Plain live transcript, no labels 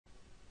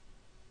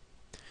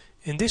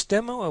In this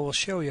demo I will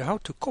show you how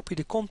to copy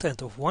the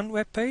content of one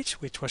web page,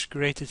 which was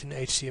created in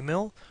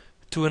HTML,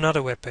 to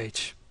another web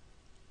page.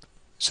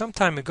 Some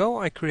time ago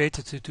I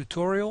created a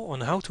tutorial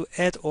on how to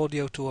add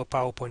audio to a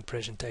PowerPoint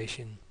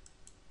presentation.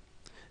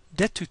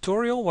 That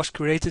tutorial was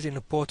created in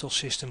a portal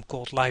system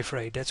called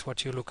Liveray. That's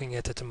what you're looking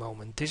at the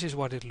moment. This is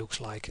what it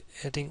looks like,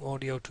 adding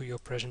audio to your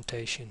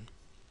presentation.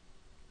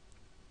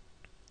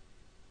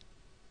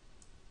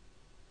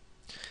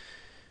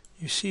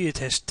 You see it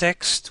has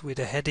text with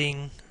a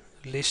heading,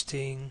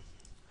 listing,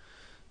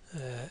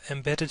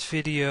 embedded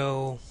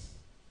video,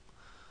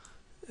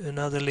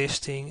 another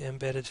listing,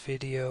 embedded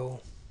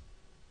video,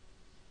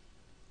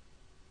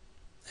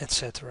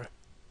 etc.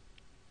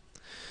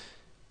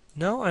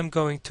 Now I'm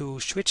going to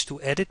switch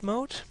to edit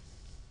mode.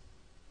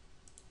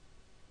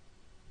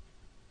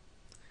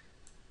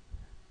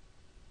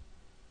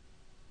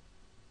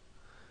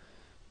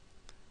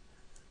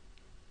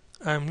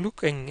 I'm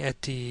looking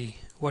at the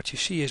what you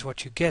see is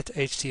what you get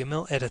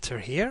HTML editor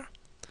here.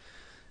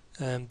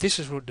 This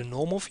is the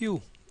normal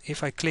view.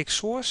 If I click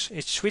source,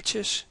 it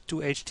switches to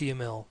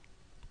HTML.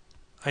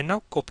 I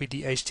now copy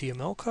the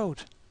HTML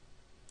code.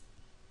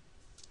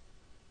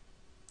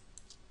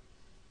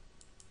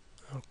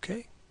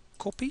 Okay,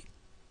 copy.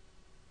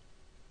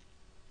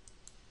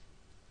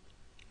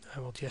 I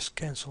will just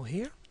cancel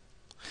here.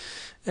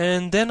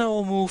 And then I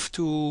will move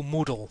to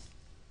Moodle,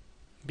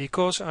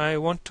 because I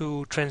want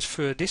to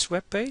transfer this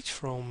web page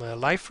from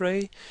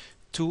Liveray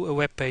to a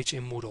web page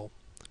in Moodle.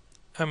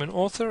 I'm an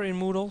author in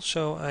Moodle,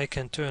 so I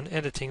can turn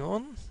editing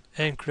on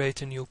and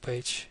create a new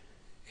page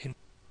in.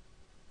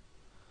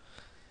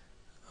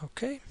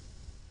 Okay,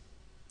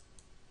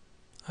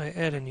 I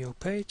add a new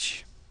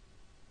page.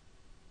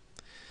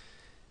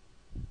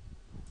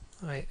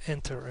 I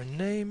enter a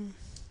name.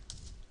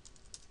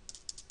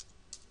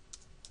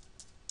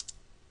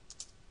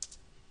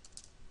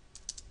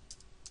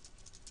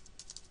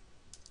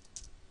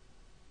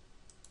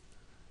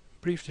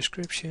 Brief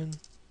description.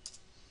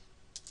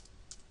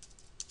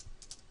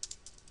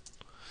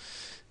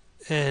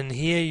 And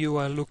here you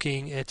are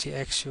looking at the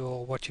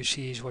actual, what you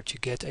see is what you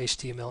get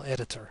HTML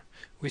editor,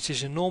 which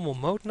is in normal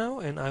mode now,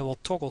 and I will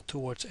toggle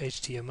towards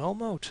HTML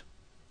mode.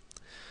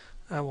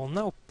 I will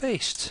now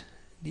paste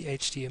the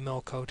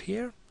HTML code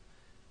here,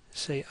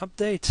 say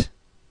update.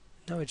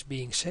 Now it's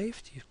being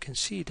saved. You can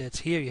see that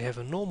here you have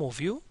a normal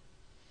view,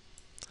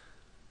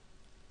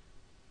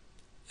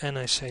 and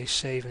I say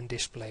save and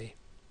display.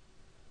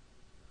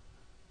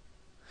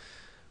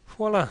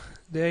 Voila,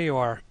 there you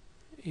are.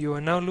 You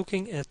are now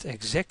looking at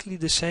exactly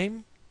the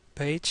same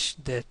page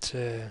that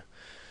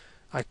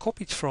I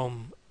copied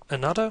from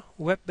another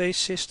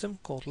web-based system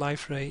called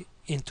Liveray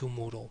into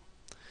Moodle.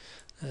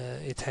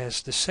 It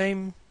has the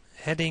same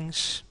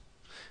headings,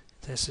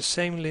 it has the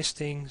same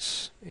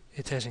listings,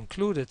 it has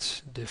included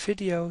the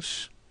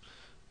videos,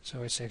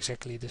 so it's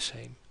exactly the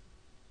same.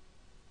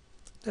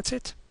 That's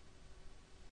it.